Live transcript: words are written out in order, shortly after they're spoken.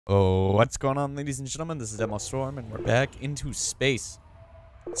Oh, what's going on, ladies and gentlemen? This is DemoStorm, and we're back into space.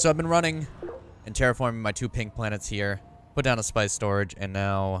 So I've been running and terraforming my two pink planets here, put down a spice storage, and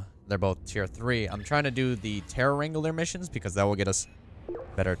now they're both tier 3. I'm trying to do the Terra Wrangler missions because that will get us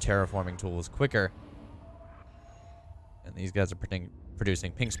better terraforming tools quicker. And these guys are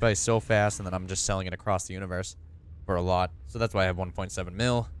producing pink spice so fast, and then I'm just selling it across the universe for a lot. So that's why I have 1.7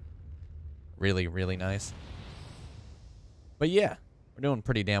 mil. Really, really nice. But yeah. We're doing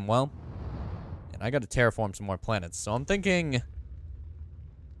pretty damn well. And I got to terraform some more planets. So I'm thinking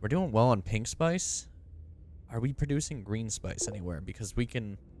we're doing well on pink spice. Are we producing green spice anywhere? Because we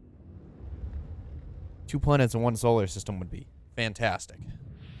can... 2 planets in one solar system would be fantastic.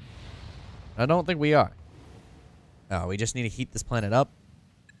 I don't think we are. Oh, we just need to heat this planet up.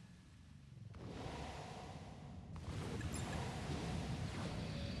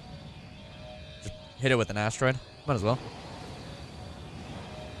 Just hit it with an asteroid. Might as well.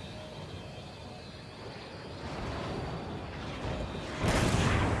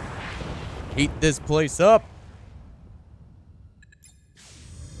 Heat this place up.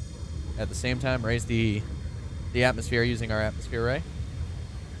 At the same time, raise the atmosphere using our atmosphere ray.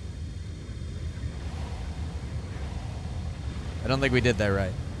 I don't think we did that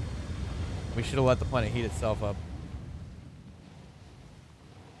right. We should have let the planet heat itself up.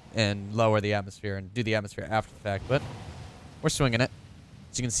 And lower the atmosphere and do the atmosphere after the fact, but we're swinging it.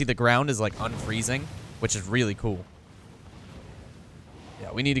 As you can see, the ground is like unfreezing, which is really cool.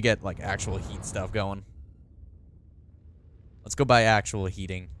 Yeah, we need to get, like, actual heat stuff going. Let's go buy actual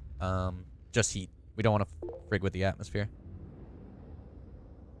heating. Just heat. We don't want to frig with the atmosphere.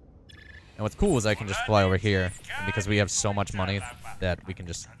 And what's cool is I can just fly over here. And because we have so much money that we can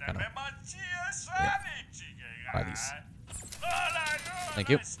just kind of buy these. Thank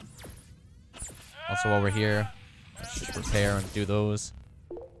you. Also, while we're here, let's just repair and do those.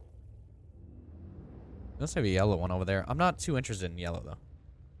 Let's have a yellow one over there. I'm not too interested in yellow, though.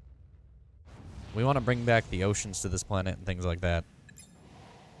 We want to bring back the oceans to this planet and things like that.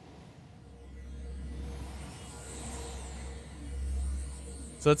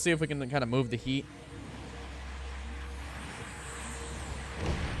 So let's see if we can kind of move the heat.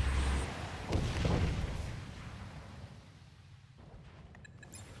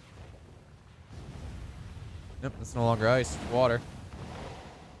 Nope, it's no longer ice, it's water.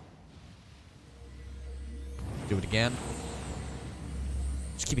 Do it again.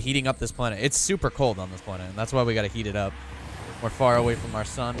 Just keep heating up this planet. It's super cold on this planet, and that's why we gotta heat it up. We're far away from our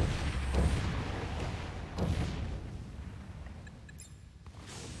sun.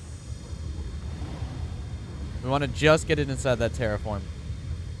 We want to just get it inside that terraform.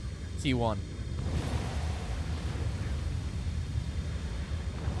 T1.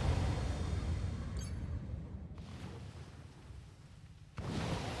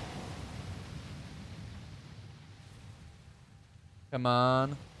 Come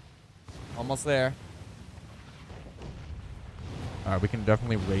on. Almost there. Alright, we can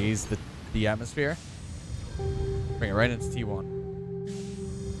definitely raise the atmosphere. Bring it right into T1.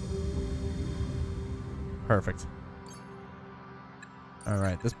 Perfect.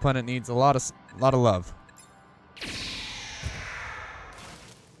 Alright, this planet needs a lot of love.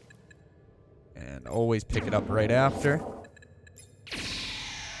 And always pick it up right after.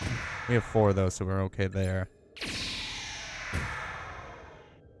 We have 4 of those, so we're okay there.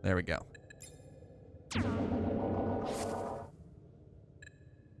 There we go.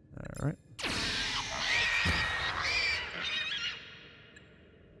 Alright.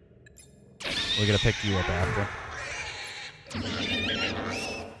 We're gonna pick you up after.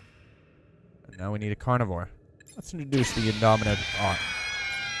 And now we need a carnivore. Let's introduce the Indominate Otter.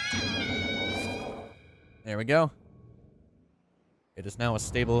 There we go. It is now a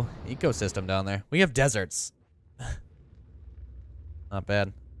stable ecosystem down there. We have deserts. Not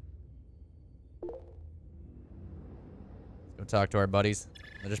bad. Go talk to our buddies.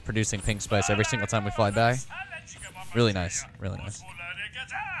 They're just producing pink spice every single time we fly by. Really nice. Really nice.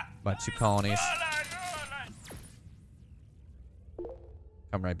 About 2 colonies.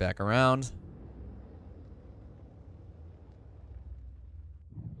 Come right back around.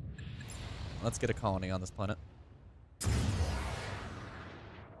 Let's get a colony on this planet.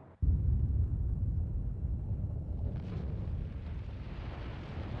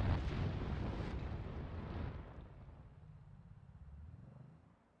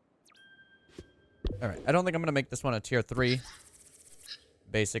 Alright, I don't think I'm going to make this one a tier 3.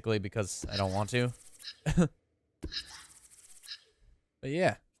 Basically, because I don't want to. But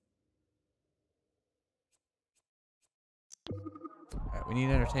yeah. Alright, we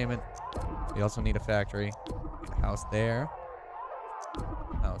need entertainment. We also need a factory. A house there.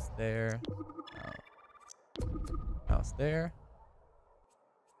 House there. House there.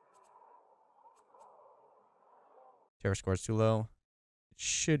 Terror score's too low. It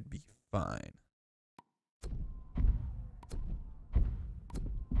should be fine.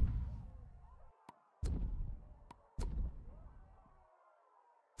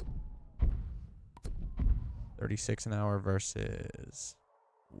 $36 an hour versus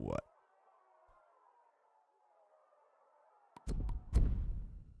what?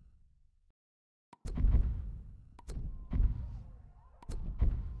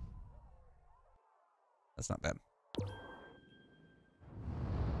 That's not bad.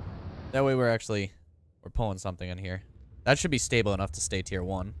 That way we're pulling something in here. That should be stable enough to stay tier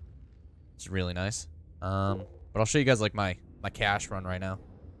 1. It's really nice. But I'll show you guys like my cash run right now.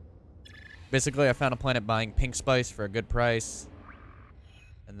 Basically, I found a planet buying pink spice for a good price.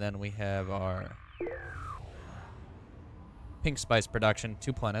 And then we have our pink spice production,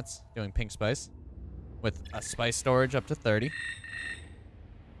 2 planets doing pink spice with a spice storage up to 30.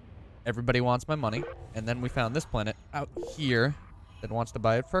 Everybody wants my money. And then we found this planet out here that wants to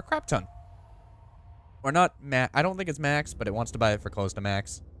buy it for a crap ton. Or not I don't think it's max, but it wants to buy it for close to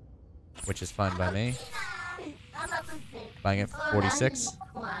max, which is fine by me. Buying it for 46.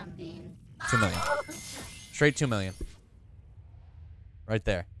 2 million. Straight 2 million. Right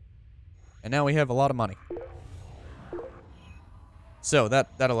there. And now we have a lot of money. So that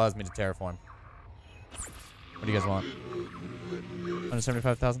allows me to terraform. What do you guys want?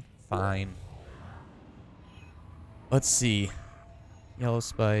 175,000? Fine. Let's see. Yellow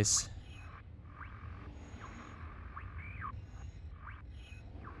spice.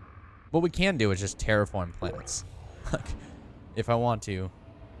 What we can do is just terraform planets. Like, if I want to.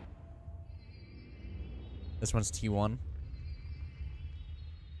 This one's T1.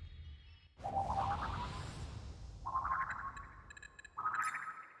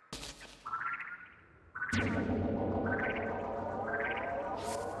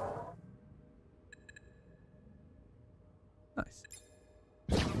 Nice.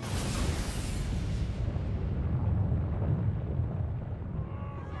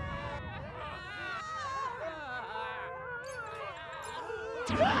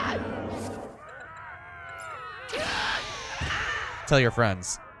 Tell your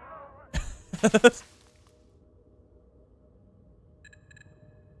friends.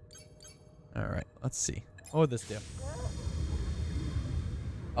 Alright, let's see. What would this do?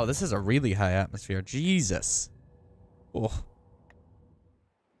 Oh, this is a really high atmosphere. Jesus. Oh.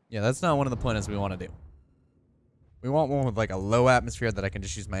 Yeah, that's not one of the planets we want to do. We want one with like a low atmosphere that I can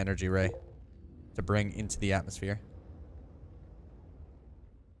just use my energy ray to bring into the atmosphere.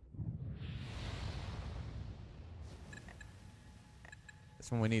 This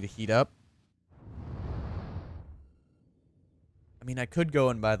one we need to heat up. I mean, I could go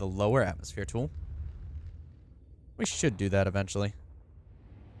and buy the lower atmosphere tool. We should do that eventually.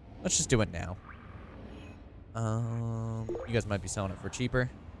 Let's just do it now. You guys might be selling it for cheaper.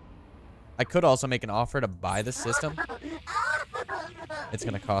 I could also make an offer to buy this system. It's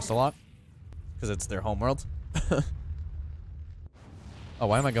going to cost a lot because it's their homeworld. Oh,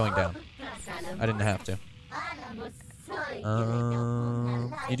 why am I going down? I didn't have to.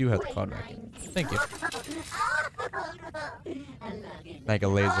 You do have the cloud racking. Thank you. Make a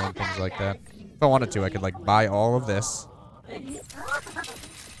laser and things like that. If I wanted to, I could like buy all of this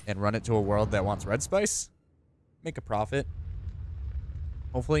and run it to a world that wants red spice. Make a profit.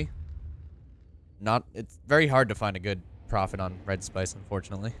 Hopefully. Not. It's very hard to find a good profit on red spice,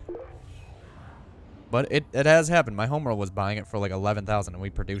 unfortunately. But it has happened. My homeworld was buying it for like 11,000 and we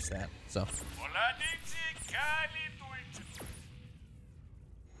produced that. So.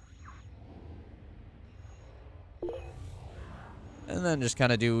 And then just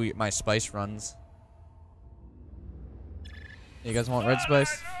kind of do my spice runs. You guys want red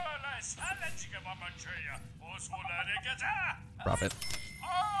spice? Profit.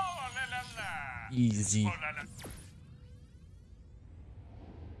 Easy.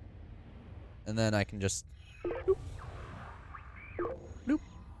 And then I can just bloop,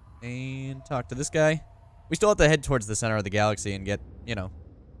 and talk to this guy. We still have to head towards the center of the galaxy and get, you know,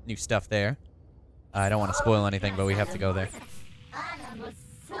 new stuff there. I don't want to spoil anything, but we have to go there.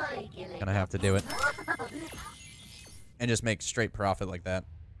 Gonna have to do it. And just make straight profit like that.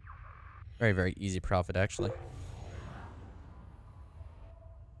 Very, very easy profit, actually.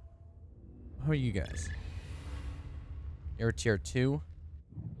 How are you guys? You're tier 2.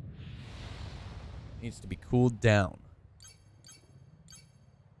 Needs to be cooled down.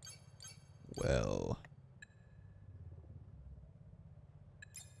 Well.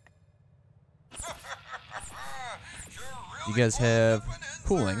 You guys have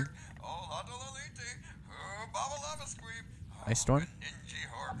cooling. Ice storm.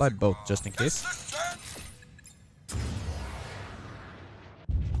 I'll buy both just in case.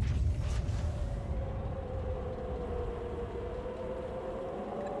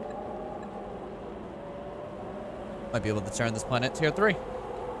 Might be able to turn this planet tier 3.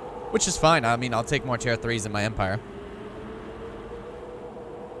 Which is fine. I mean, I'll take more tier 3s in my empire.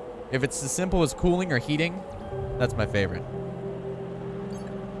 If it's as simple as cooling or heating, that's my favorite.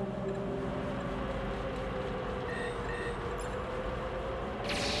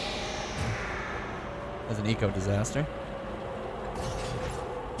 As an eco disaster.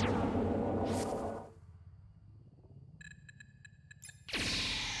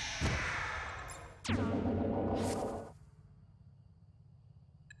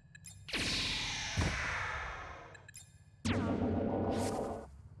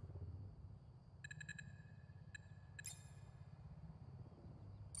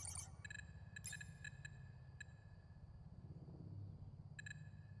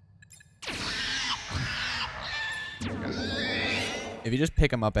 If you just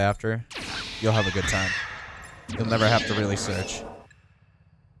pick them up after, you'll have a good time. You'll never have to really search.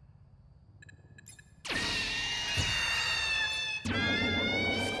 There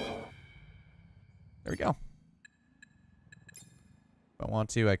we go. If I want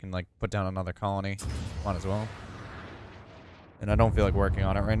to, I can like put down another colony. Might as well. And I don't feel like working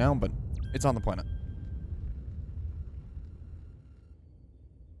on it right now, but it's on the planet.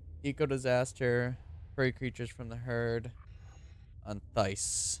 Eco disaster. Prey creatures from the herd. On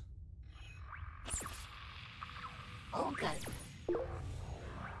Thice. Okay.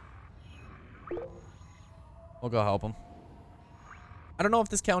 We'll go help him. I don't know if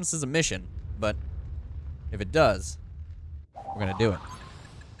this counts as a mission, but if it does, we're gonna do it.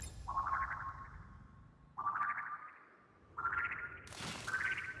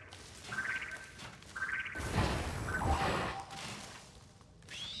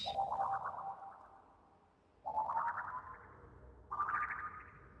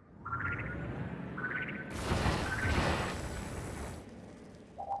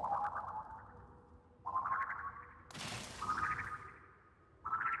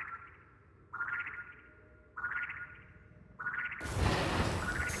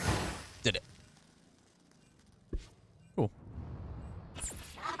 Did it. Cool.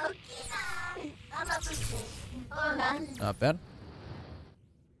 Not bad.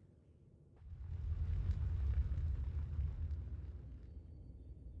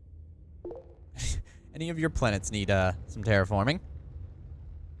 Any of your planets need some terraforming?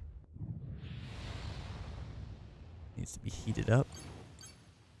 Needs to be heated up.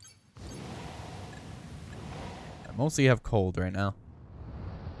 I mostly have cold right now.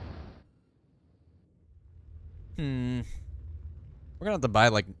 We're gonna have to buy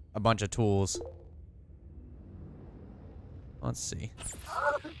like a bunch of tools. Let's see.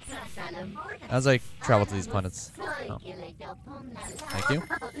 As I travel to these planets. Oh. Thank you.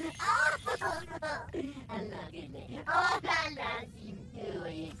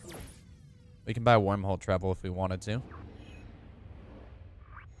 We can buy wormhole travel if we wanted to.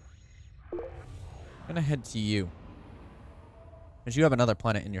 I'm gonna head to you. Because you have another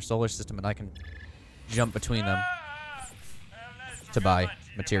planet in your solar system and I can jump between them to buy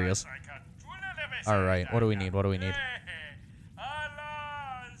materials. Alright, what do we need? What do we need?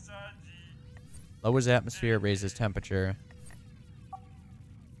 Lowers atmosphere, raises temperature.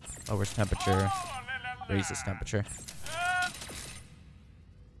 Lowers temperature, raises temperature.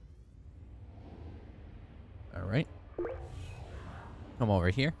 Alright. Come over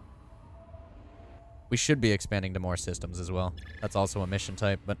here. We should be expanding to more systems as well. That's also a mission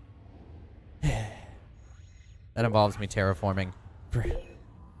type, but that involves me terraforming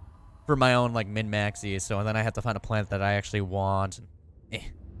for my own like min-maxy, so then I have to find a planet that I actually want.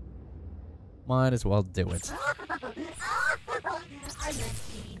 Might as well do it.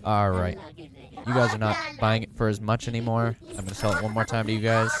 Alright. You guys are not buying it for as much anymore. I'm gonna sell it one more time to you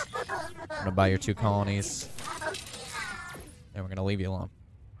guys. I'm gonna buy your 2 colonies. And we're gonna leave you alone.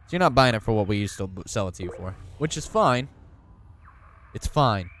 So you're not buying it for what we used to sell it to you for. Which is fine. It's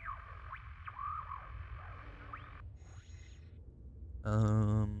fine. I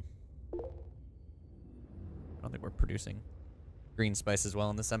don't think we're producing green spice as well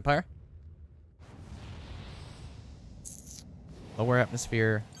in this empire. Lower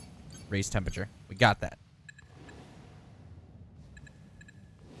atmosphere, raise temperature. We got that.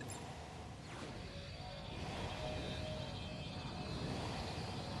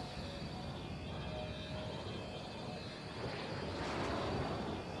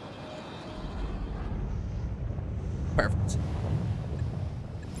 Perfect.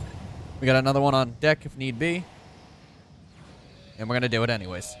 We got another one on deck if need be. And we're going to do it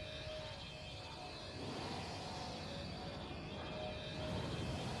anyways.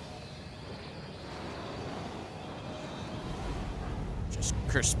 Just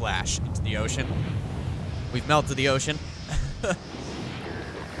curse splash into the ocean. We've melted the ocean.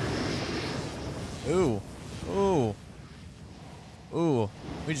 Ooh. Ooh. Ooh.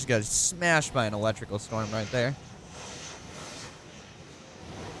 We just got smashed by an electrical storm right there.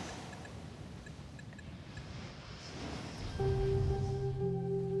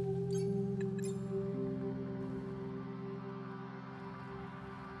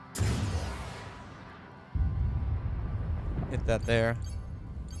 Hit that there.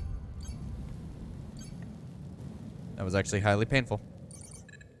 That was actually highly painful.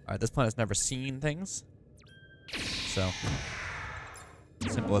 Alright, this planet's never seen things. So,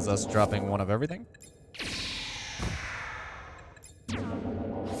 simple as us dropping one of everything.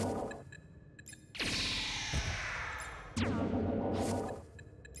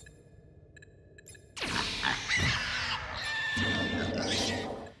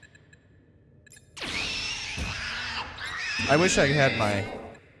 I wish I had my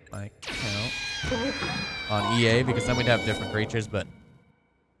account on EA, because then we'd have different creatures, but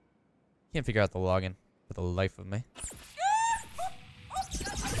can't figure out the login for the life of me.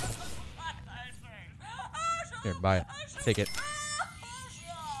 Here, buy it. Take it.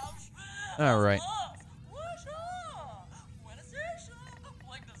 Alright.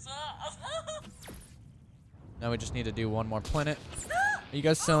 Now we just need to do one more planet. Are you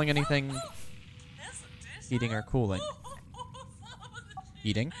guys selling anything heating or cooling?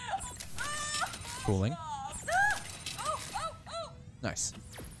 Heating. Cooling. Nice.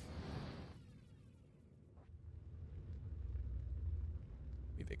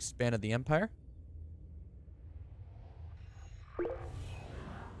 We've expanded the empire.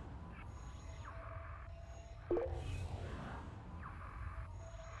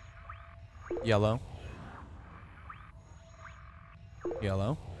 Yellow.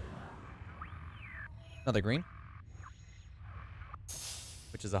 Yellow. Another green.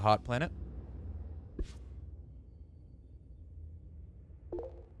 Which is a hot planet.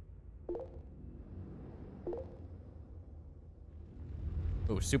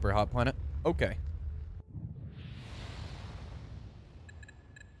 Oh, super hot planet. Okay.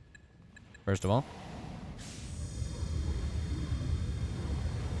 First of all,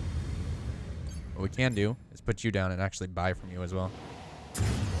 what we can do is put you down and actually buy from you as well.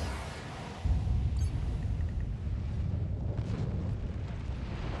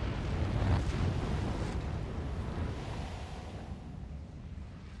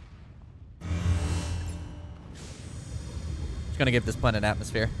 Just gonna give this planet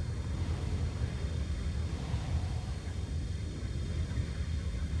atmosphere.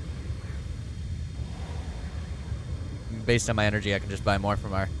 Based on my energy, I can just buy more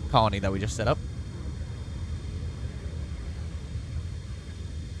from our colony that we just set up.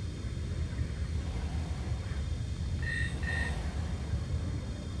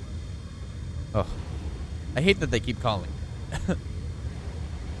 Oh, I hate that they keep calling.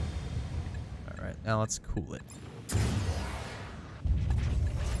 Alright, now let's cool it.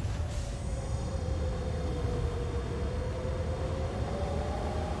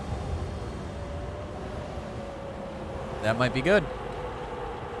 That might be good.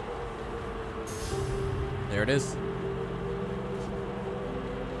 There it is.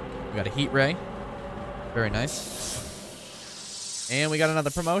 We got a heat ray. Very nice. And we got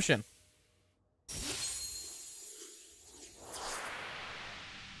another promotion.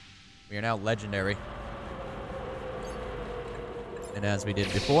 We are now legendary. And as we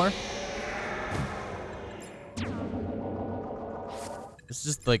did before, this is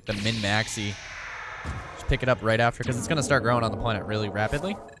just like the min-maxy. Just pick it up right after, because it's going to start growing on the planet really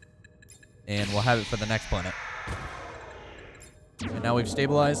rapidly. And we'll have it for the next planet. And now we've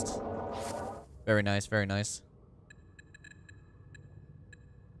stabilized. Very nice, very nice.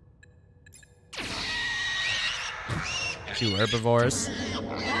 Two herbivores.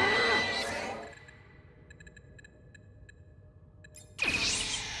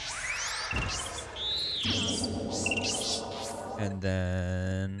 And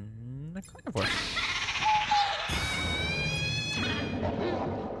then a carnivore.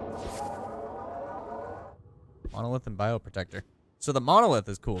 Monolith and bioprotector. So the monolith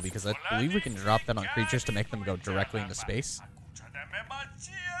is cool because I believe we can drop that on creatures to make them go directly into space.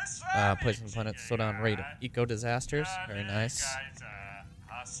 Placing planets, slow down rate of eco disasters. Very nice.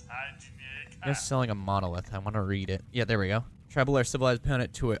 Just selling a monolith. I want to read it. Yeah, there we go. Travel our civilized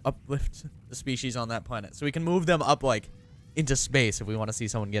planet to uplift the species on that planet. So we can move them up like into space if we want to see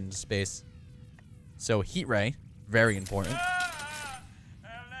someone get into space. So heat ray, very important.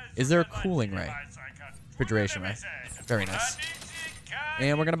 Is there a cooling ray? Refrigeration ray. Very nice.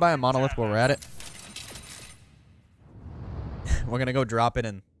 And we're going to buy a monolith while we're at it. We're going to go drop it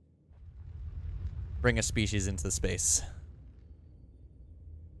and bring a species into the space.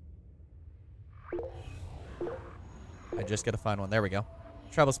 I just got to find one. There we go.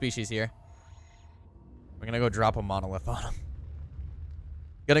 Tribal species here. We're going to go drop a monolith on them.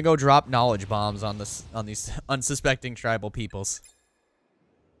 Gonna go drop knowledge bombs on these unsuspecting tribal peoples.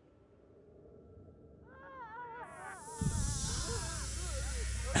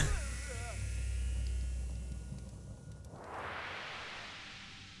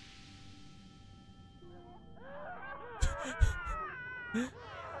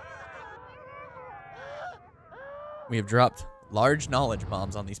 We have dropped large knowledge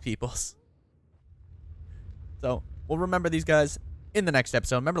bombs on these peoples. So, we'll remember these guys in the next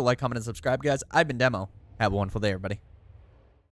episode. Remember to like, comment, and subscribe, guys. I've been Demo. Have a wonderful day, everybody.